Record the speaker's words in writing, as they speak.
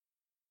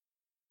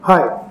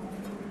Hi,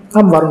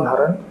 I'm Varun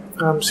Haran.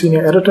 I'm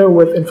Senior Editor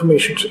with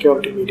Information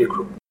Security Media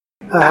Group.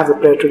 I have the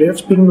pleasure today of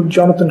speaking with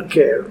Jonathan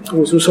Kerr,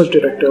 who is Research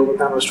Director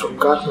with analysts from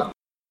Gartner.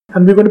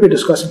 And we're going to be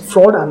discussing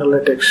fraud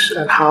analytics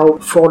and how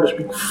fraud is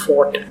being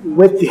fought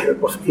with the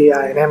help of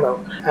AI and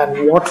ML,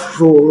 and what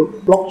role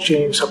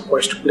blockchains are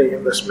poised to play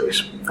in this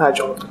space. Hi,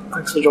 Jonathan.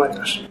 Thanks for joining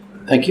us.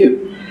 Thank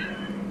you.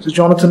 So,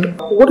 Jonathan,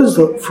 what does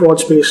the fraud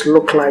space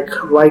look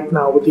like right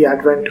now with the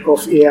advent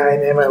of AI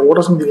and ML? What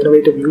are some of the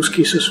innovative use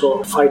cases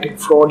for fighting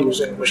fraud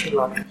using machine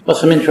learning? Well,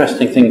 some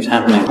interesting things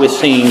happening. We're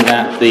seeing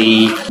that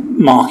the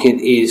market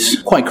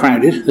is quite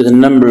crowded. There's a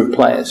number of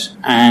players,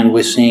 and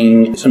we're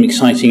seeing some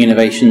exciting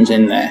innovations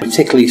in there.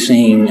 Particularly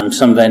seeing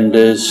some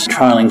vendors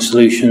trialing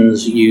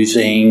solutions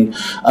using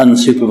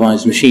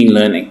unsupervised machine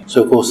learning.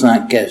 So, of course,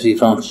 that gives the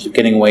advantage of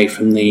getting away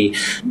from the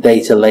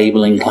data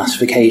labeling,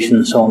 classification,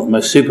 and so on that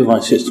most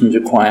supervised systems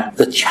require.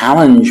 The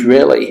challenge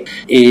really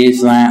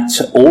is that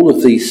all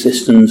of these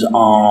systems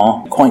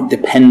are quite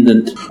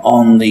dependent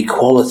on the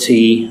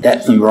quality,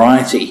 depth and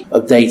variety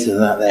of data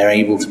that they're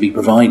able to be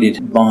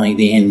provided by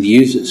the end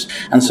users.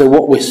 And so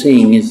what we're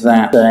seeing is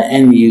that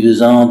end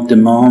users are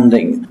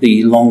demanding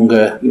the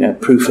longer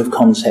proof of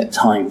concept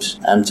times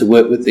to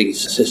work with these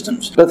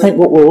systems. But I think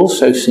what we're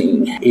also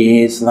seeing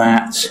is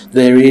that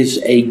there is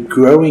a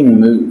growing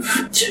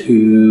move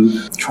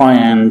to try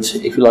and,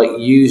 if you like,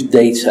 use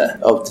data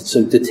of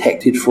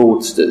detected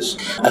fraudsters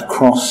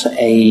across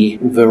a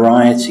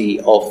variety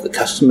of the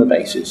customer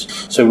bases.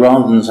 So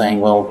rather than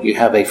saying, well, you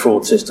have a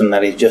fraud system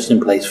that is just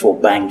in place for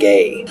Bank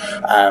A,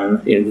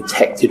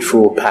 detected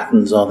fraud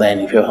patterns are then,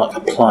 if you like,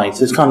 applied.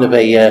 So it's kind of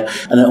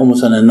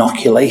almost an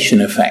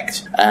inoculation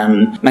effect.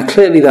 Now,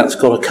 clearly that's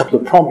got a couple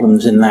of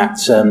problems in that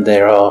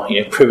there are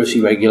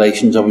privacy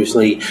regulations,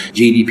 obviously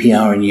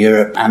GDPR in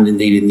Europe and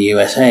indeed in the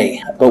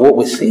USA. But what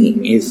we're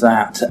seeing is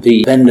that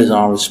the vendors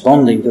are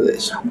responding to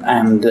this,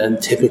 and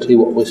typically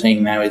what we're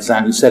seeing now is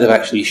that instead of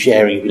actually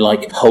sharing, if you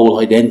like, whole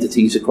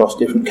identities across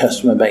different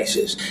customer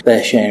bases,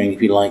 they're sharing,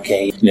 if you like,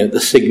 the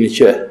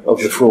signature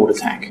of the fraud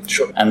attack.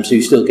 Sure. So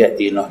you still get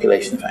the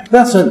inoculation effect.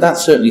 That's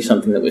certainly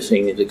something that we're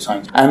seeing is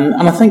exciting. And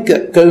I think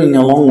that going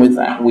along with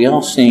that, we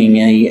are seeing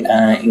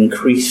a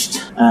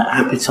increased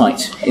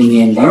appetite in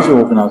the end user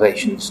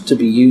organizations to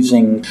be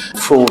using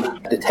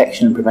fraud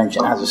detection and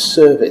prevention as a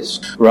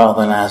service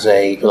rather than as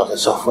a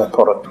software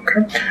product.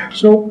 Okay.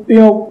 So,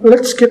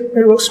 let's get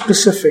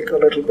specific a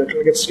little bit.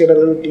 Let's get a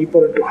little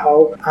deeper into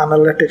how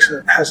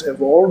analytics has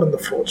evolved in the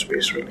fraud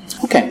space, really.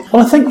 Okay.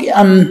 Well, I think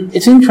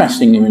it's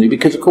interesting, really,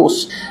 because, of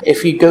course,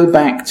 if you go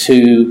back to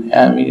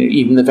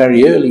even the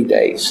very early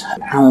days,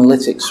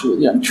 analytics,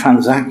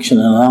 transaction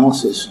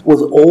analysis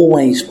was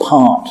always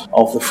part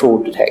of the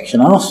fraud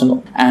detection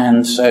arsenal.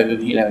 And so,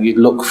 you'd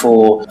look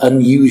for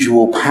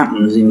unusual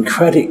patterns in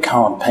credit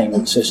card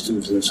payment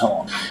systems and so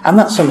on. And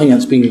that's something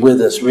that's been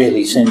with us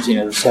really since, the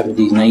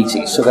 70s and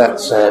 80s. So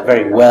that's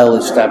very well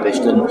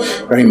established and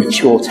very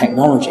mature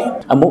technology.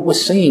 And what we're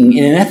seeing,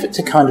 in an effort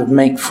to kind of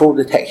make fraud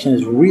detection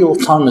as real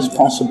time as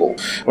possible,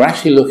 we're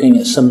actually looking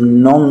at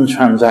some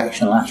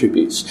non-transactional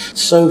attributes.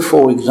 So,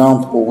 for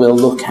example, we'll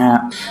look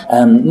at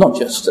not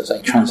just,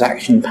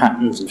 transaction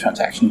patterns and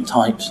transaction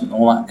types and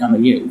all that kind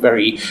of,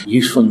 very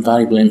useful and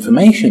valuable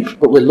information,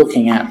 but we're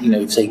looking at,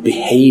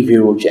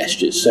 behavioral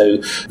gestures. So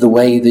the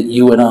way that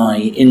you and I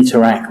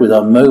interact with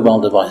our mobile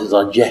devices,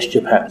 our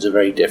gesture patterns are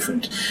very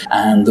different.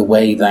 And the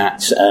way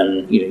that,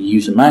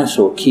 use a mouse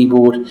or a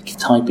keyboard,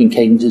 typing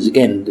cadences,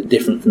 again,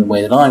 different from the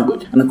way that I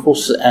would. And of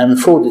course,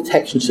 fraud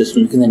detection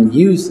systems can then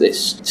use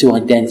this to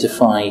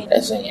identify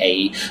as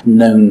a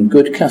known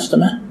good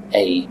customer,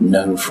 a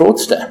known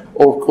fraudster.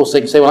 Or, of course, they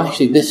can say, well,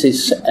 actually, this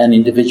is an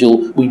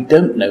individual we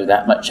don't know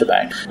that much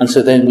about. And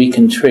so then we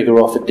can trigger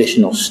off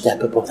additional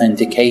step-up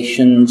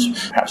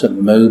authentications, perhaps a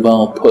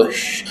mobile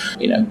push,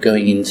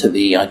 going into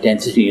the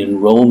identity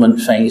enrollment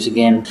phase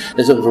again.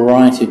 There's a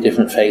variety of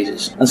different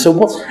phases. And so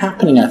what's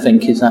happening, I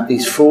think, is that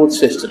these fraud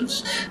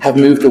systems have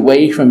moved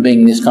away from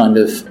being this kind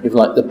of, if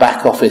like, the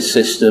back office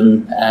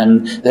system,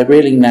 and they're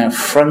really now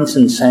front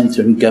and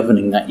center in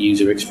governing that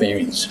user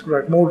experience.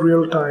 Right, more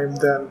real-time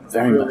than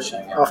very much so,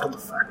 yeah. After the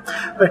fact.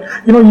 Right.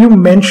 You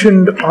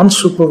mentioned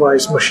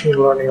unsupervised machine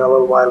learning a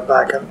little while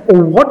back. And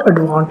what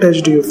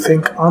advantage do you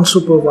think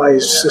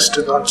unsupervised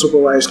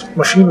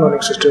machine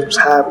learning systems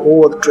have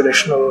over the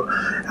traditional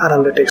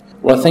analytics?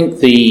 Well, I think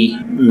the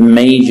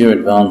major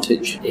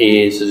advantage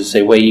is, as I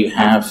say, where you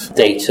have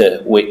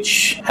data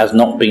which has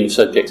not been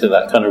subject to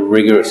that kind of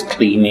rigorous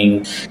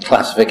cleaning,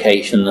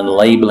 classification and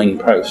labeling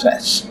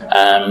process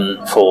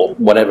for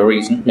whatever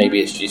reason.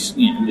 Maybe it's just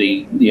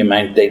the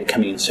amount of data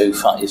coming in so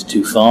far is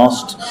too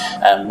fast,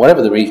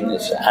 whatever the reason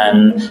is.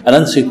 And an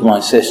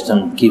unsupervised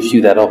system gives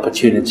you that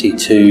opportunity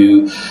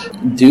to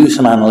do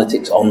some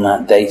analytics on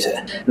that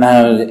data.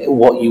 Now,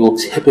 what you will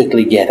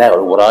typically get out,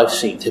 or what I've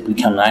seen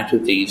typically come out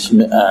of these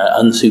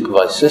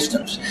unsupervised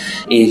systems,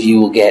 is you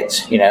will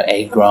get,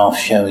 a graph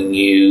showing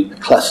you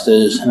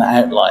clusters and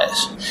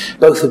outliers,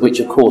 both of which,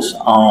 of course,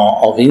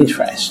 are of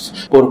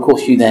interest. But of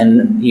course, you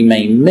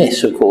may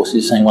miss, of course,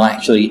 is saying, well,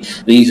 actually,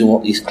 these are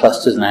what these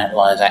clusters and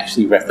outliers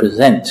actually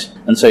represent.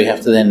 And so you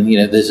have to then,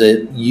 there's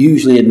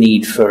usually a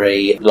need for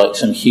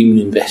some human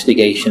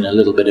investigation, a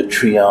little bit of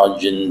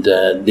triage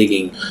and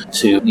digging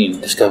to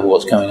discover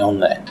what's going on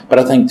there. But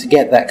I think to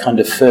get that kind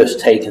of first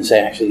take and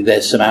say, actually,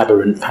 there's some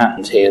aberrant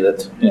patterns here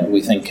that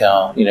we think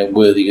are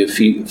worthy of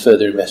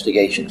further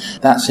investigation,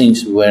 that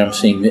seems to be where I'm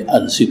seeing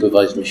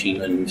unsupervised machine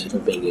learning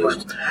being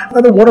used.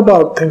 And then what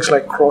about things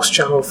like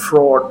cross-channel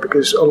fraud?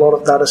 Because a lot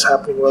of that is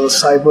happening where the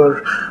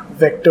cyber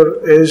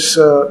vector is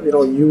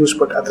used,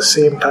 but at the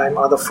same time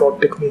other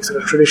fraud techniques that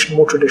are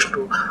more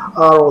traditional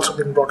are also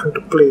being brought into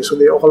play. So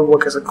they all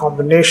work as a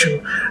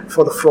combination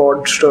for the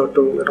fraudster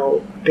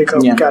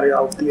to carry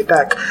out the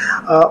attack.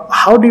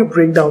 How do you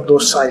break down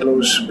those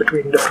silos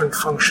between different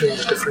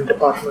functions, different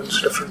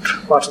departments, different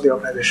parts of the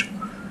organization?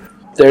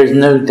 There is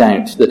no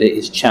doubt that it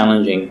is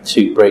challenging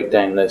to break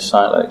down those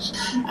silos,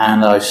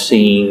 and I've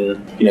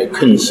seen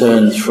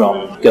concerns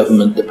from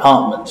government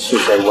departments who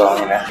say, well,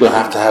 we'll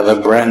have to have a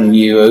brand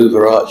new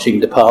overarching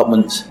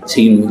department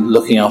team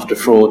looking after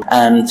fraud,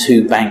 and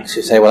to banks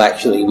who say, well,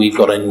 actually, we've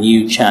got a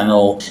new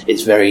channel,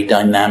 it's very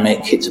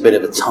dynamic, it's a bit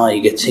of a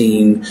tiger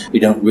team, we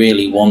don't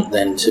really want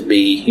them to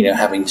be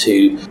having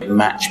to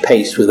match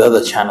pace with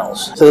other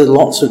channels. So there's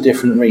lots of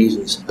different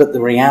reasons, but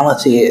the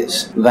reality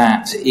is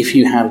that if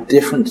you have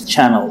different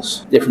channels,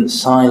 different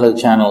silo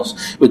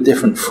channels with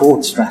different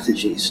fraud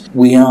strategies,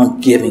 we are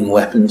giving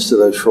weapons to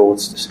those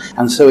fraudsters.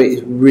 And so it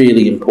is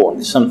really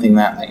important. It's something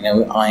that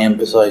I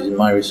emphasize in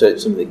my research,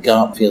 something that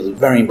Gartner feels is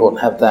very important,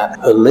 to have that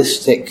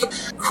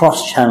holistic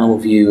cross-channel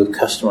view of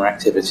customer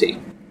activity.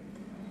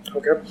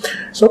 Okay,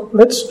 so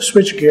let's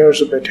switch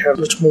gears a bit here.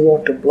 Let's move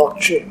on to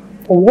blockchain.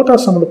 What are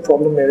some of the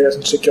problem areas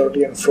in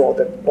security and fraud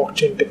that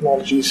blockchain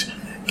technologies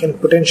can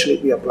potentially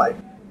be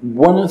applied?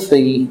 One of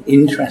the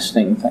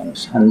interesting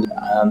things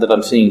that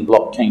I'm seeing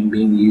blockchain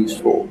being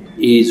used for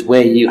is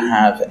where you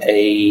have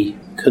a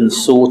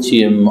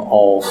consortium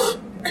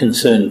of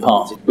concerned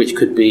parties, which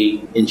could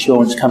be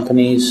insurance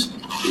companies,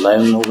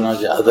 loan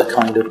organizers, other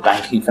kind of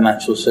banking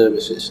financial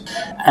services.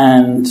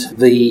 And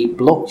the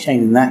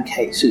blockchain in that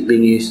case is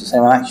being used to say,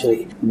 well,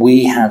 actually,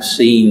 we have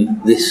seen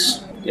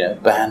this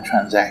bad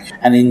transaction,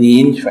 and in the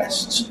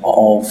interests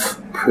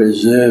of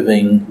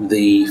preserving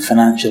the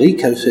financial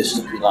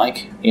ecosystem, if you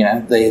like,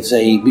 there's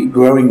a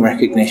growing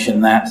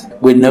recognition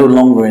that we're no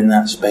longer in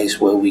that space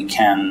where we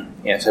can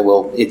say,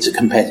 well, it's a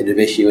competitive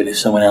issue, and if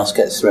someone else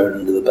gets thrown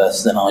under the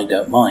bus, then I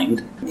don't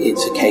mind.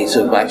 It's a case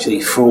of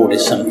actually fraud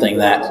is something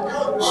that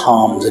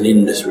harms an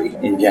industry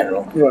in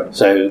general. Right.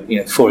 So,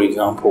 for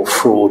example,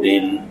 fraud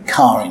in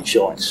car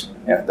insurance.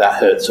 That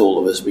hurts all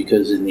of us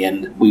because in the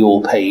end we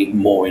all pay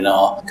more in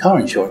our car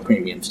insurance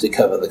premiums to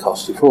cover the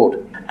cost of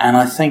fraud. And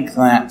I think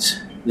that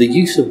the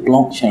use of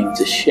blockchain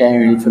to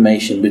share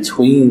information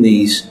between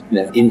these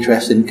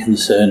interested and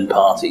concerned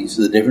parties,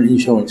 the different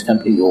insurance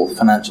companies or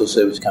financial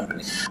service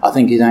companies, I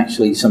think is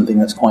actually something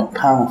that's quite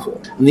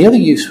powerful. And the other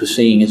use we're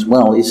seeing as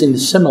well is in a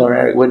similar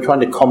area. We're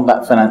trying to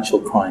combat financial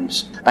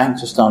crimes.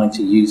 Banks are starting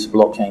to use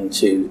blockchain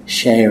to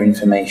share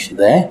information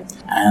there.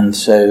 And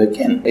so,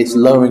 again, it's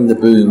lowering the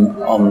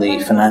boom on the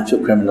financial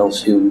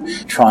criminals who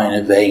try and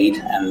evade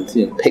and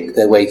pick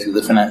their way through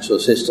the financial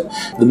system.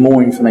 The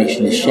more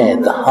information is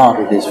shared, the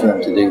harder it is for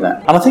them to do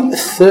that. And I think the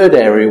third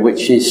area,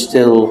 which is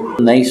still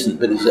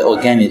nascent, but is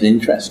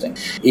interesting,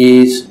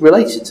 is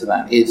related to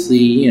that. It's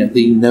the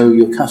know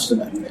your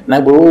customer.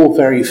 Now, we're all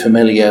very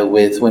familiar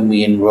with when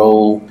we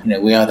enroll,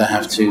 we either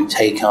have to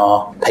take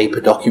our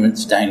paper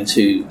documents down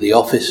to the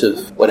office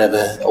of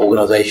whatever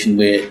organisation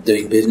we're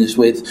doing business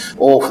with,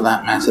 or for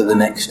that matter, the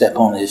next step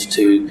on is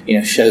to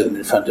show them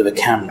in front of a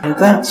camera. And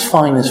that's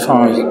fine as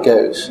far as it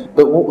goes.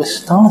 But what we're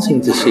starting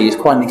to see is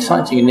quite an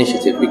exciting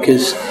initiative,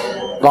 because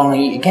by,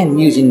 again,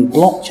 using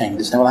blockchain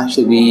to say, well,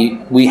 actually,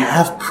 we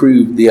have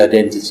proved the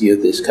identity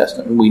of this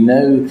customer. We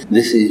know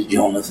this is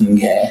Jonathan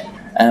Gare.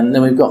 And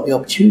then we've got the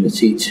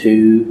opportunity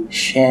to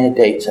share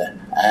data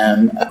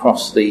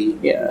across the,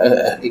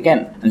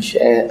 and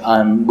share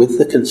with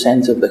the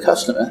consent of the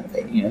customer.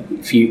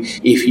 If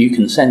you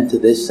consent to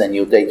this, then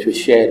your data is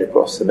shared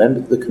across the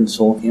members of the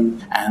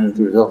consortium, and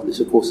the result of this,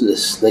 of course, is a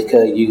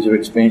slicker user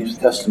experience for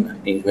the customer.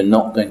 It means we're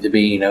not going to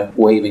be,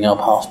 waving our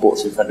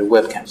passports in front of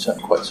webcams, so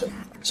quite so.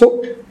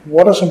 So,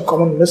 what are some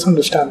common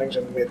misunderstandings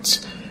and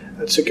myths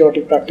that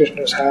security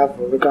practitioners have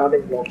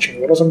regarding blockchain?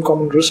 What are some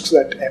common risks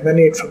that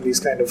emanate from these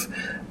kind of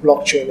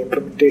blockchain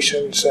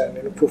implementations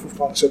and proof of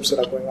concepts that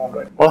are going on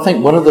right now? Well, I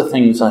think one of the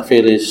things I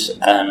feel is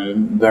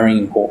very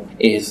important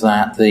is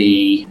that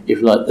the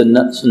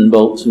nuts and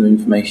bolts of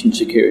information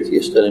security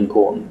is still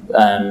important.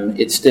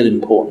 It's still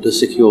important to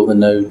secure the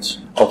nodes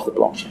of the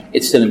blockchain.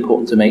 It's still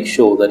important to make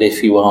sure that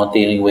if you are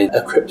dealing with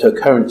a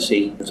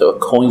cryptocurrency, so a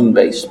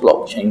coin-based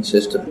blockchain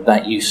system,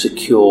 that you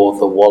secure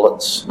the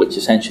wallets, which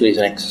essentially is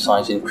an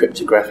exercise in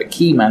cryptographic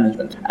key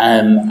management.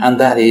 And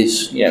that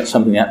is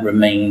something that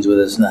remains with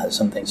us, and that's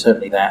something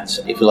certainly that,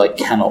 if you like,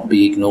 cannot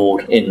be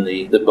ignored in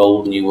the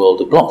bold new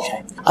world of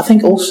blockchain. I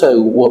think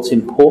also what's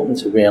important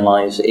to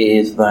realize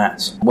is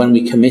that when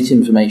we commit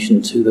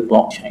information to the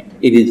blockchain,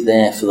 it is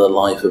there for the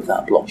life of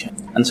that blockchain.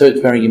 And so it's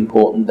very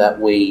important that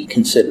we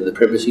consider the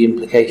privacy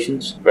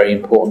implications. Very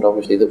important,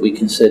 obviously, that we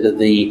consider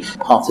the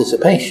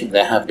participation.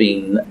 There have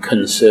been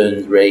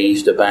concerns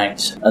raised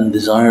about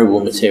undesirable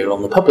material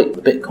on the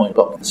Bitcoin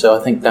block. So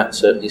I think that's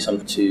certainly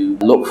something to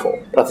look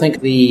for. But I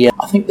think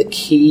the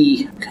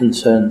key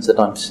concerns that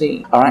I'm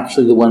seeing are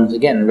actually the ones,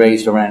 again,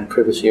 raised around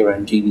privacy,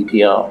 around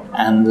GDPR.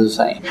 And as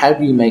I say, how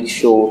do you make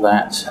sure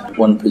that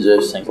one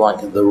preserves things like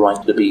the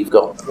right to be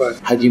forgotten? Right.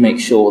 How do you make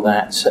sure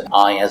that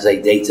I, as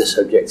a data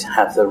subject,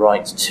 have the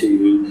right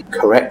to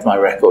correct my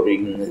record or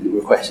even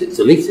request it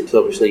deleted? So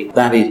obviously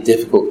that is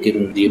difficult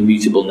given the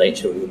immutable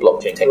nature of the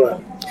blockchain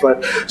technology.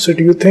 Right. So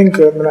do you think,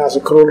 as a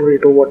corollary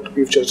to what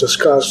we've just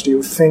discussed, do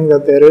you think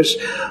that there is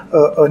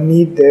a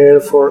need there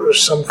for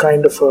some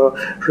kind of a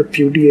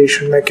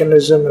repudiation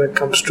mechanism when it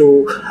comes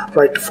to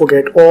right to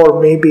forget? Or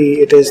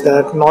maybe it is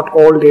that not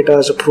all data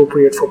is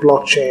appropriate for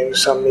blockchain,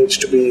 some needs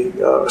to be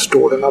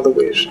stored in other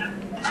ways?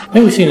 I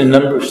think we've seen a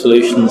number of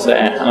solutions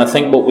there, and I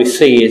think what we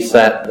see is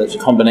that there's a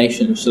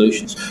combination of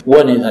solutions.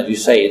 One is, as you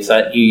say, is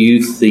that you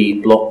use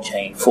the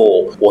blockchain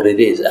for what it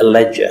is, a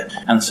ledger.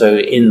 And so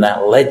in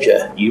that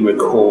ledger, you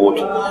record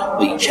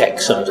the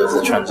checksums of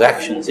the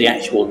transactions. The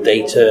actual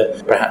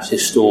data perhaps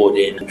is stored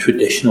in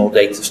traditional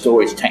data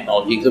storage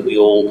technology that we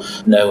all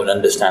know and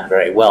understand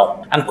very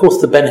well. And of course,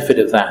 the benefit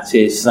of that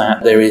is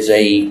that there is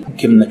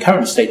given the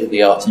current state of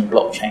the art in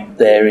blockchain,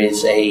 there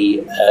is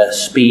a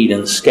speed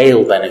and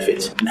scale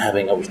benefit in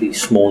having obviously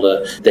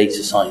smaller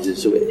data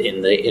sizes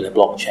in a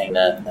blockchain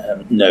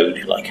node,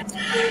 if you like.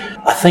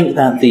 I think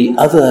that the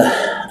other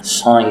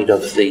side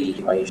of the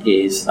equation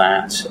is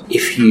that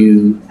if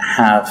you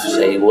have,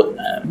 say, what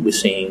we're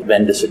seeing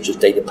vendors such as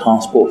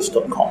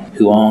datapassports.com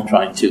who are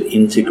trying to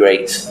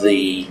integrate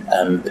the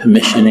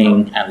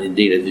permissioning and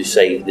indeed, as you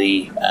say,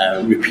 the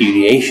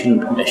repudiation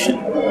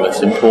permission,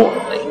 most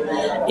importantly,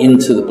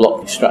 into the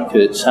block structure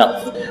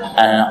itself.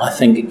 I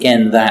think,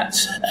 again, that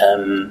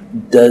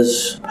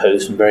does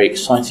pose some very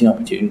exciting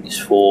opportunities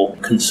for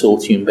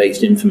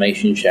consortium-based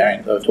information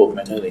sharing that I was talking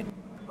about earlier.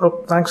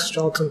 Oh, thanks,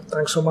 Jonathan.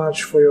 Thanks so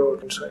much for your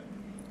insight.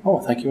 Oh,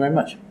 thank you very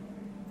much.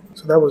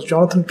 So that was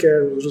Jonathan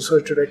Kerr, who's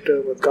Research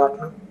Director with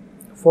Gartner.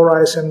 For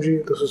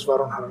ISMG, this is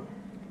Varun Haran.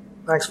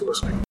 Thanks for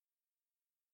listening.